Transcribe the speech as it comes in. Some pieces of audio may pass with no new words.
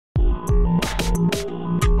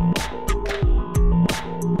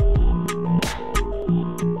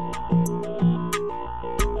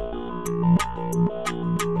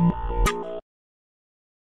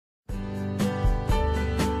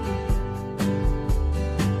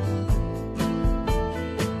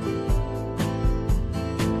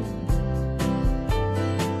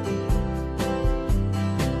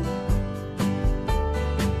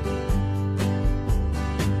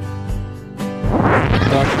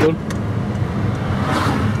traktor.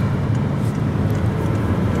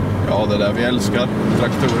 Ja, det där vi älskar.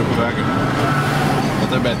 Traktorer på vägen.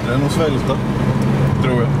 Det är bättre än att svälta,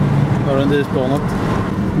 tror jag. Har du en disbonat?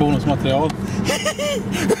 Bonusmaterial.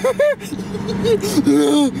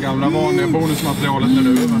 Gamla vanliga bonusmaterialet när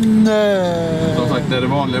du är med. Nej. Som sagt, det är det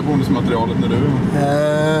vanliga bonusmaterialet när du är med.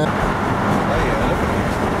 Vad är det?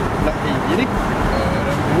 Lairi. Är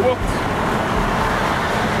det en båt?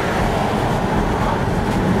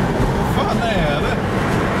 Vad fan är det?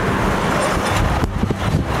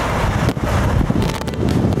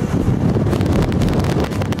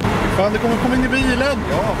 Fan, det kommer komma in i bilen.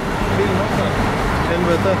 Ja, filma sen.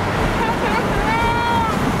 Helvete.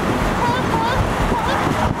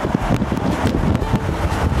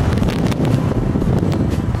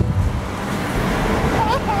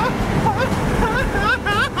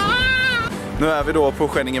 Nu är vi då på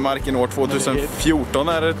Skänninge Marken år 2014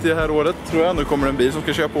 är det här året, tror jag. Nu kommer en bil som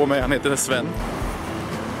ska köra på mig, han heter Sven.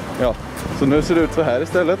 Ja, så nu ser det ut så här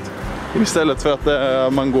istället. Istället för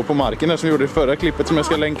att man går på marken där som vi gjorde i förra klippet som jag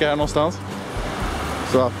ska länka här någonstans.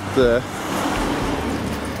 Så att...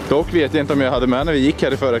 dock vet jag inte om jag hade med när vi gick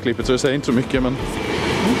här i förra klippet, så det säger inte så mycket, men...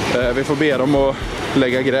 vi får be dem att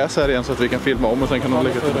lägga gräs här igen så att vi kan filma om och sen kan de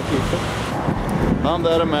lägga till. Han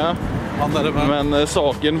där är med. Men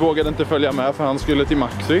saken vågade inte följa med för han skulle till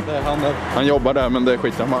Maxi. Han jobbar där, men det är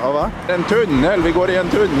skitsamma. Ja, va? En tunnel, vi går i en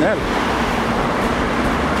tunnel.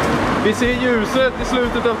 Vi ser ljuset i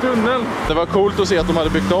slutet av tunneln. Det var coolt att se att de hade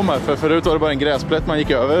byggt om här, för förut var det bara en gräsplätt man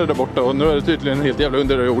gick över där borta, och nu är det tydligen en helt jävla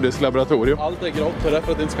underjordisk laboratorium. Allt är grått, det är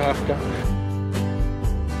därför att det inte ska hacka.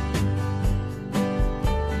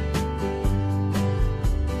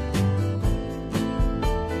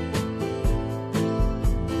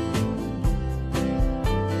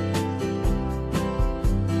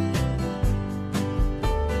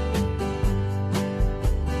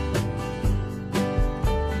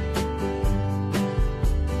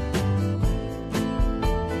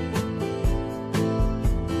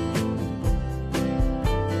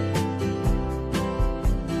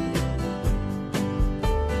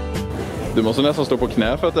 Du måste nästan stå på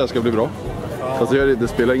knä för att det här ska bli bra. Fast det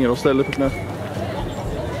spelar ingen roll, ställ dig på knä.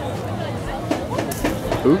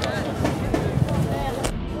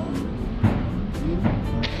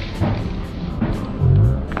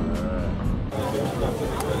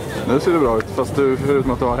 Nu ser det bra ut, fast du,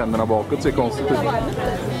 förutom att du har händerna bakåt, ser konstigt ut.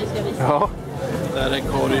 Ja. Där är en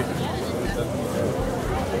korg.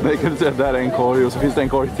 Nej, kan du säga, där är en korg och så finns det en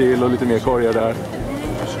korg till och lite mer korgar där.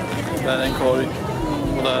 Där är en korg.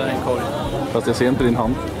 Och där är en korg. Fast jag ser inte din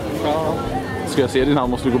hand. Ja. Ska jag se din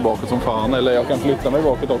hand måste du gå bakåt som fan. Eller jag kan flytta mig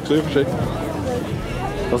bakåt också i och för sig.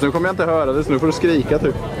 Fast nu kommer jag inte höra det, så nu får du skrika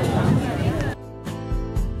typ.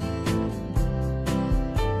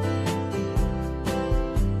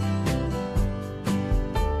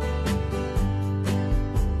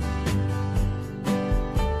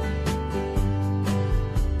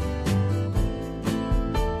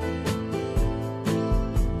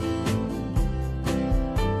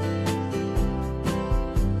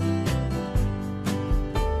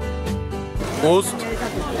 Ost.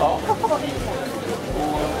 Ja.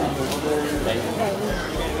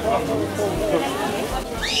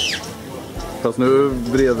 Fast nu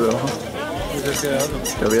bredvid.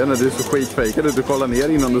 Jag vet inte, du är så skitfejkad ut. Du kollar ner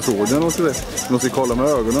innan du såg den och så där. Du måste kolla med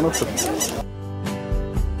ögonen också.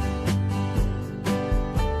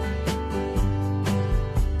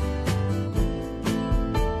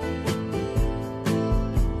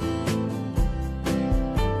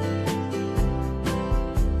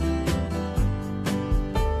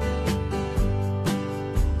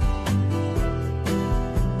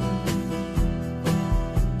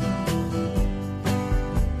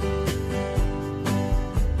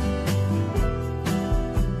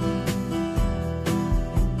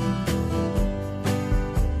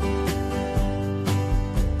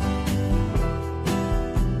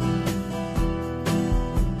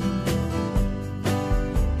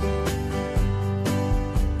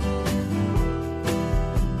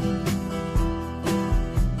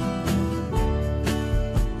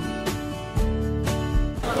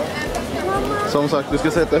 Som sagt, du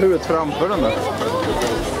ska sätta huvudet framför den där.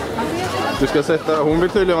 Du ska sätta, hon vill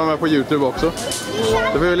tydligen vara med på YouTube också.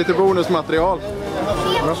 Det var ju lite bonusmaterial.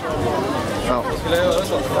 Ja.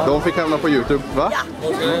 De fick hamna på YouTube, va?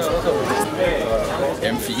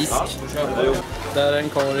 En fisk. Där är en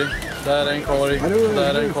korg. Där är en korg.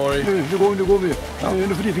 Där är en korg. Nu går vi.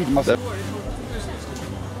 Nu får det filmas.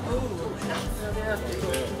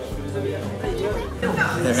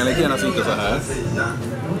 Jag kan lika gärna sitta så här.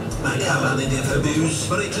 Men kallad är det för bus.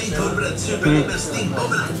 Var är klipulvret? Superligt med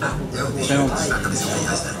stingbomberna. Ja, det känns inte snacka med sig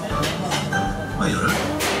istället. Vad gör du?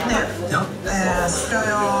 Nu? Ja. Ska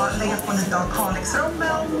jag lägga på lite av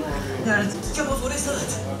Kalixrommen? Göra lite... Kan man få det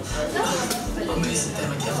istället? Ja, men visst är det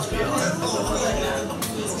med kraft.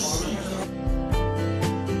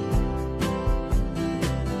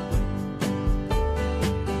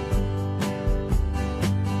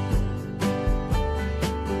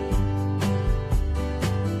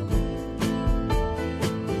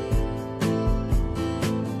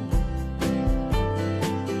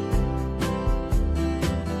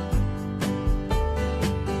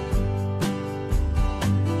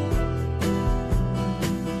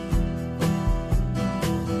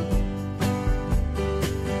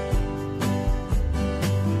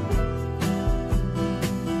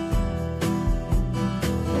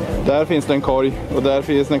 Där finns det en korg, och där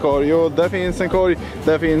finns en korg, och där finns en korg.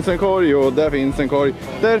 Där finns en korg, och där finns en korg.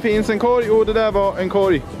 Där finns en korg, och det där var en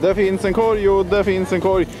korg. Där finns en korg, och där finns en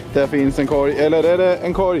korg. Där finns en korg, eller är det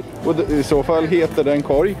en korg? Och i så fall heter det en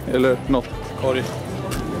korg, eller något. Korg.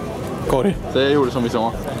 Korg. Det gjorde som vi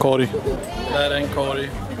sa. Korg. Där är en korg.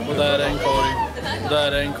 Och där är en korg.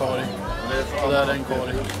 Där är en korg. Och där är en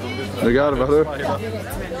korg. Nu garvar du.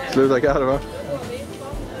 Sluta garva.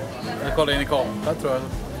 Jag kollar in i kameran, tror jag.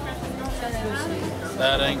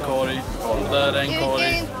 Där är en korg. Och där är en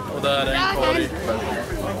korg. Och där är en korg.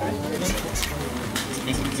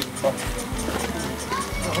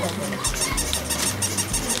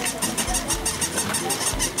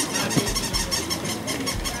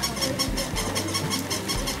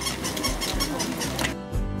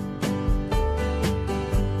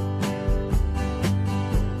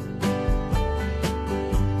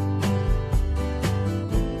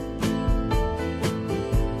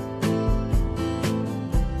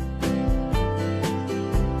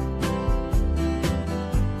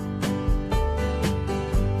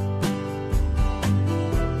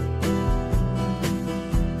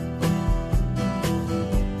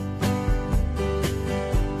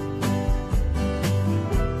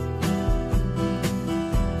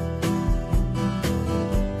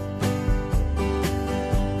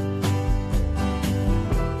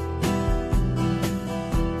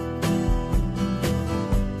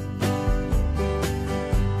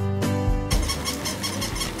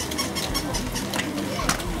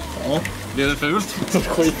 Blev det fult?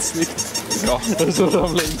 Skitsnyggt. Ja. Det så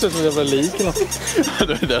ramlade inte som jag var lik.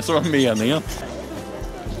 Det är det som var meningen.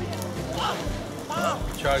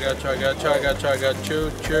 Chugga, chugga, chugga, chugga, choo,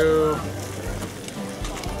 choo.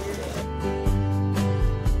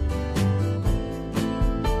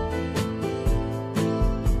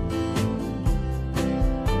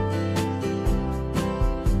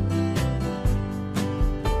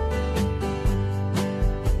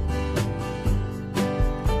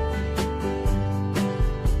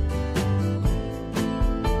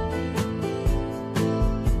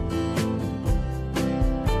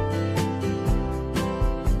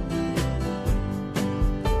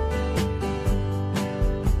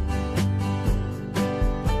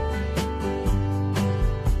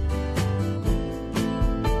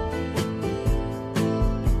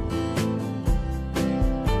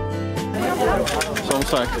 Som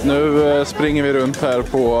sagt, nu springer vi runt här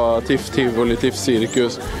på Tivoli,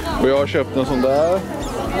 Cirkus. Och jag har köpt en sån där.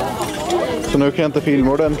 Så nu kan jag inte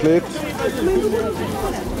filma ordentligt.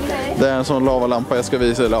 Det är en sån lavalampa jag ska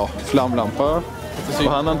visa, eller ja, flamlampa.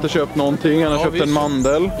 Och han har inte köpt någonting, han har köpt en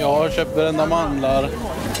mandel. Jag har köpt varenda mandlar.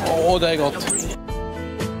 Åh, det är gott.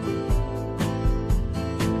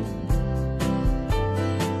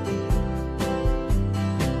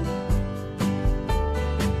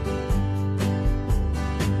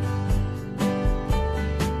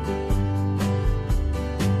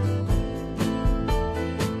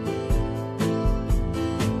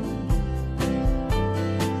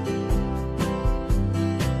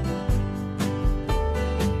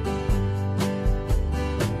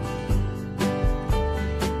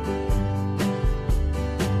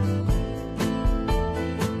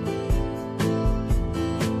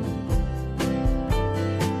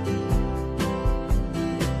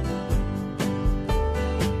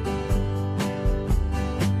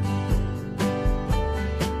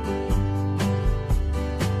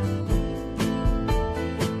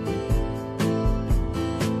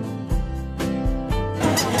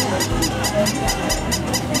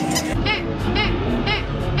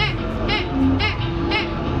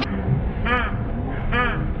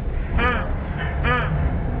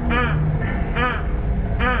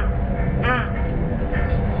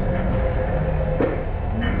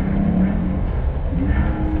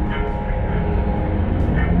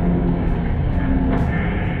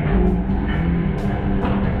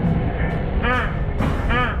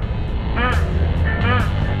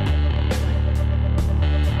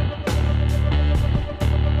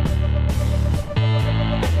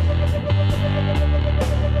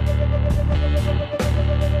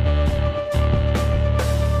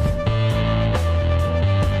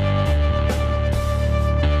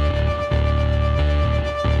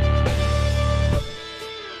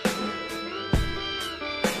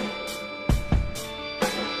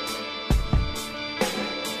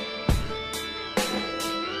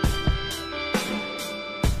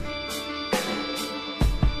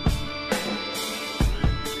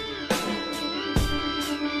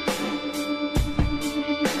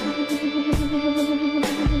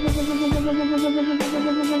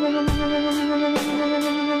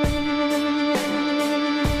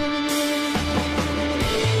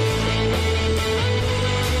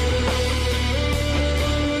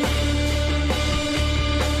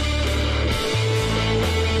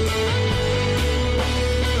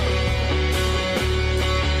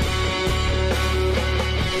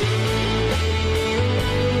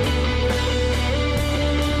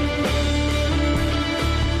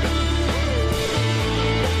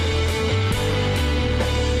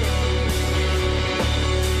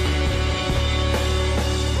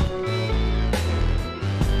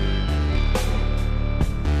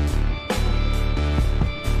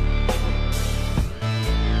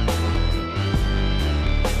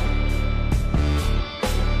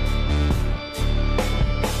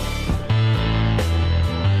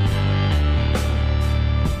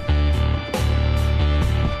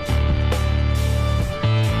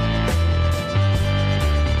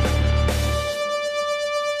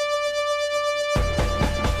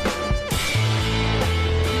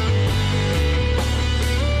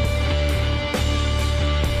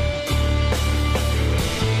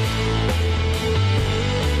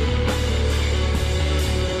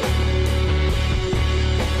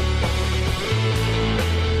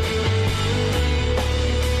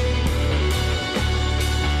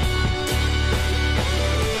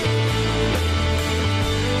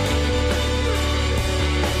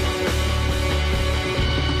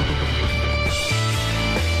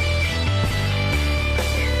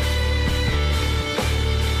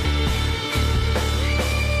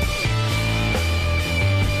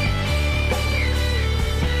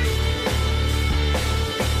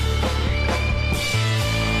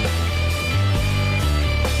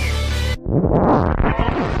 Jag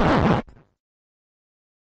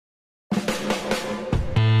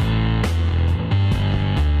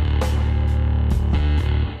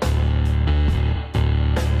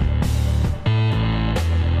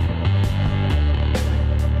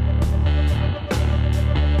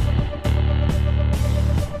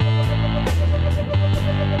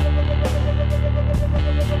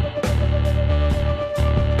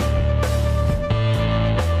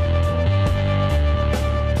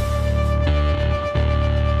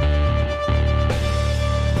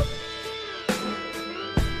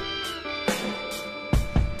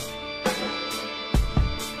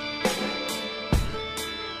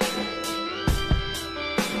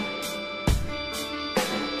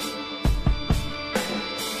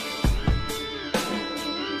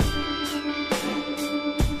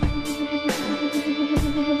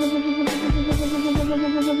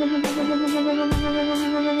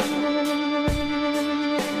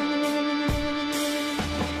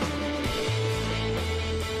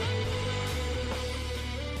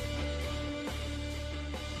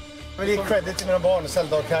vill ge credit till mina barn,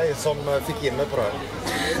 Zelda och Kai, som fick in mig på det här.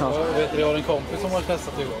 Ja, jag har en kompis som har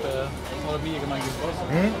testat och gjort några megamangubbar.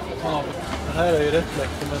 Det här är ju rätt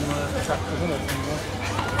läckert, men traktor som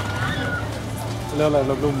eller alla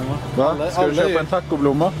jävla blommorna. Va? Ska du köpa en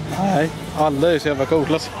tacoblomma? Nej, alla är så jävla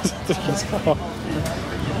coola.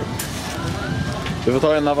 Du får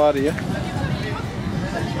ta en av varje.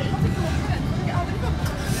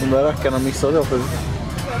 De där rackarna missade jag förut.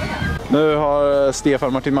 Nu har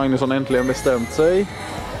Stefan Martin Magnusson äntligen bestämt sig.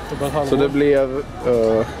 Så det blev...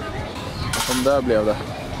 de där blev det.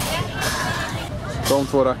 De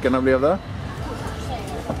två rackarna blev det.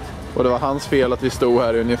 Och det var hans fel att vi stod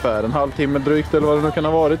här i ungefär en halvtimme drygt, eller vad det nu kan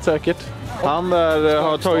ha varit säkert. Han där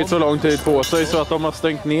har tagit så lång tid på sig så att de har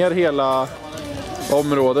stängt ner hela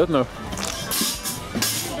området nu.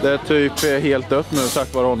 Det är typ helt dött nu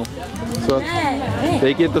tack vare honom. Så att det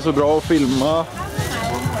gick inte så bra att filma.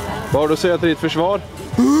 Vad har du att säga till ditt försvar?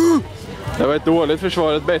 Det var ett dåligt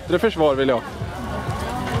försvar, ett bättre försvar vill jag.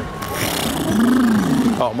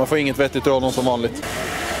 Ja, man får inget vettigt av någon som vanligt.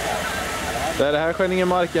 Det är det här Skänninge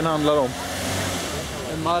Marken handlar om.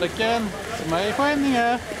 Marken som är i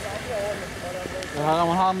Skänninge. Det här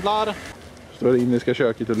man handlar. Står det indiska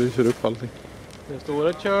köket och lyser upp allting. Det står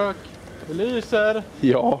ett kök. Det lyser.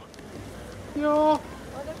 Ja. Ja.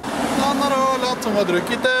 Han har ölat som har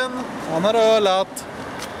druckit den. Han har ölat.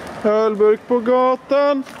 Ölburk på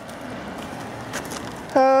gatan.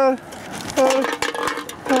 Här.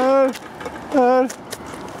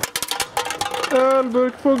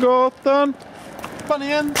 Ölburk på gatan.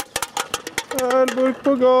 Spanien. Ölburk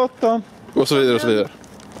på gatan. Och så vidare och så vidare.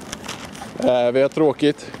 Vi har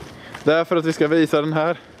tråkigt. Därför att vi ska visa den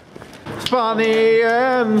här.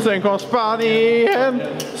 Spanien, sen kom Spanien.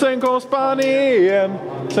 Sen kom Spanien.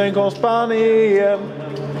 Sen kom Spanien.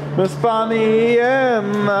 Men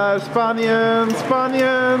Spanien är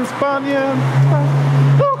Spanien.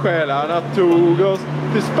 Och själarna tog oss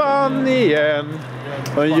till Spanien.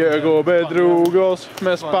 Och ljög och bedrog oss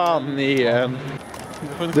med Spanien.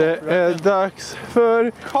 Det är dags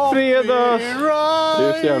för fredags.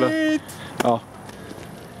 Just jävla. Ja.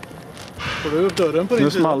 Får du upp dörren på din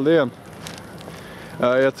Nu small det igen.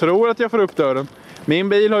 Jag tror att jag får upp dörren. Min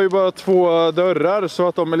bil har ju bara 2 dörrar så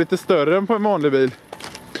att de är lite större än på en vanlig bil.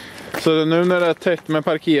 Så nu när det är tätt med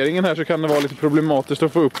parkeringen här så kan det vara lite problematiskt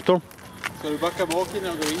att få upp dem. Ska du backa bak innan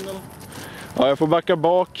jag går in eller? Ja, jag får backa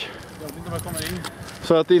bak. Jag vet inte om jag kommer in.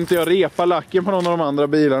 Så att inte jag repar lacken på någon av de andra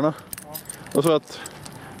bilarna. Ja. Och så att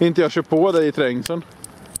inte jag kör på dig i trängseln.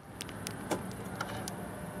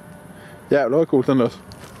 Jävlar vad coolt den lös.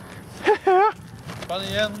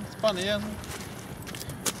 Spanien.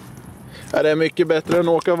 Ja, det är mycket bättre än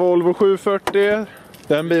att åka Volvo 740.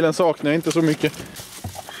 Den bilen saknar jag inte så mycket.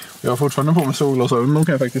 Jag har fortfarande på mig solglasögon, de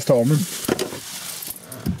kan jag faktiskt ta med.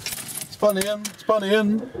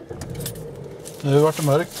 Spanien. Nu vart det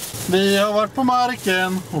mörkt. Vi har varit på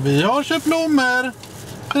marken och vi har köpt blommor.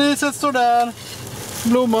 Priset står där.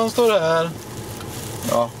 Blomman står här.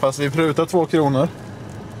 Ja, fast vi prutar 2 kronor.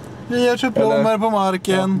 Vi har köpt blommor på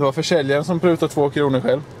marken. Ja, det var försäljaren som prutade 2 kronor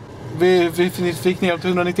själv. Vi fick ner till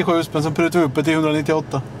 197 spänn, så prutade vi upp det till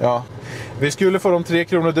 198. Ja. Vi skulle få dem 3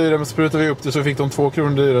 kronor dyrare, men så prutade vi upp det så fick de 2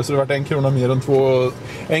 kronor dyrare. Så det var 1 krona mer än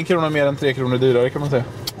 1 krona mer än 3 kronor dyrare kan man säga.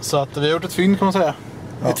 Så att vi har gjort ett fynd kan man säga.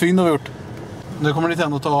 Ja. Ett fynd har vi gjort. Nu kommer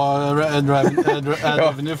Nintendo ta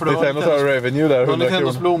revenue för det. Nintendo tar revenue där, 100 kronor.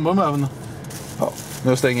 Nintendos blommor med även. Ja,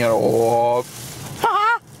 nu stänger jag av.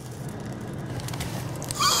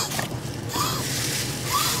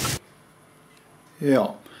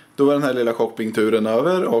 Ja, då var den här lilla shoppingturen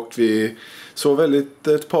över och vi Så väldigt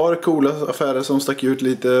ett par coola affärer som stack ut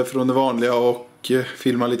lite från det vanliga och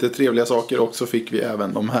filmade lite trevliga saker. Och så fick vi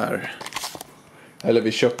även de här. Eller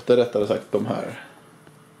vi köpte rättare sagt de här.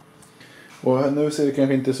 Och nu ser det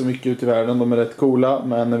kanske inte så mycket ut i världen. De är rätt coola,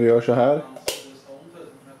 men när vi gör så här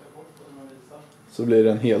så blir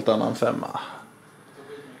det en helt annan femma.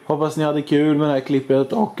 Hoppas ni hade kul med det här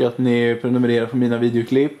klippet och att ni prenumererar på mina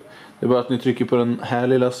videoklipp. Det är bara att ni trycker på den här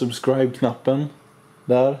lilla subscribe-knappen.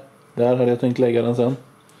 Där hade jag tänkt lägga den sen.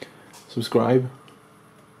 Subscribe.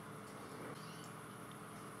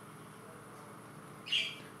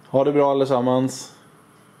 Ha det bra allesammans.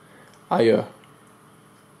 Adjö.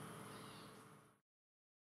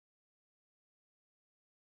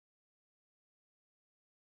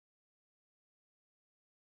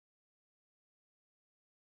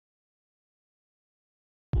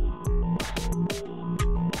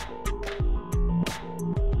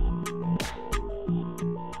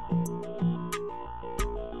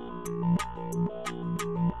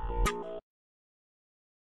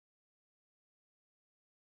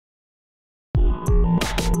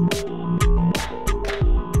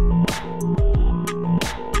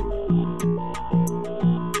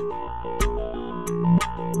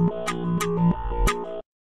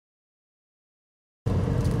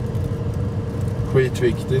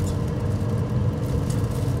 Skitviktigt.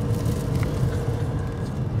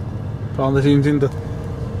 Fan, det syns inte.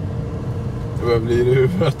 Vad blir det i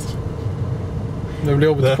huvudet? Det blir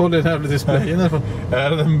jobbigt att få den här displayen i alla fall. Är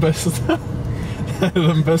det den bästa? Är det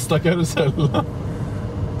den bästa karusellen?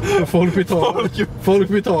 Folk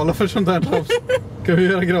betalar för sånt här traps. Kan vi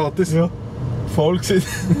göra gratis? Ja.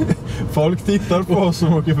 Folk tittar på oss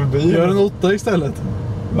som åker förbi. Gör en 8 istället.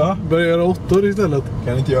 Va? Börja göra 8 istället.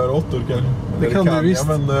 Kan inte göra 8 kanske? Det kan du visst.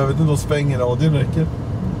 Men jag vet inte om svängradien räcker.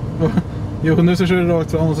 Jo, nu så kör du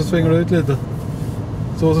rakt fram och så svänger du ut lite.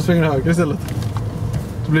 Så svänger du höger istället.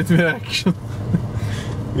 Så blir det lite mer action.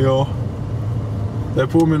 Ja. Det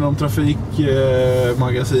påminner om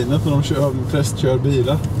trafikmagasinet när de testkör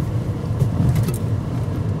bilar.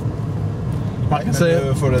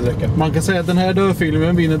 Man kan säga att den här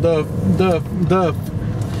dödfilmen vinner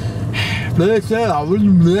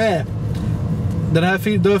Den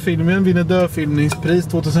här dödfilmen vinner dödfilmningspris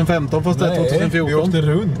 2015 fast det är 2014. Vi åkte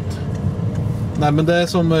runt. Nej, men det är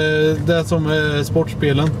som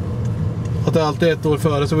sportspelen. Att det alltid är ett år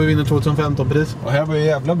före så vi vinner 2015-pris. Och här var ju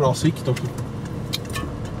jävla bra sikt också.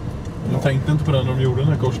 Jag tänkte inte på den när de gjorde den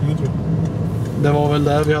här korsningen, tror jag. Det var väl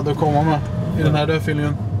där vi hade att komma med i den här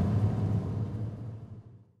dödfilmen.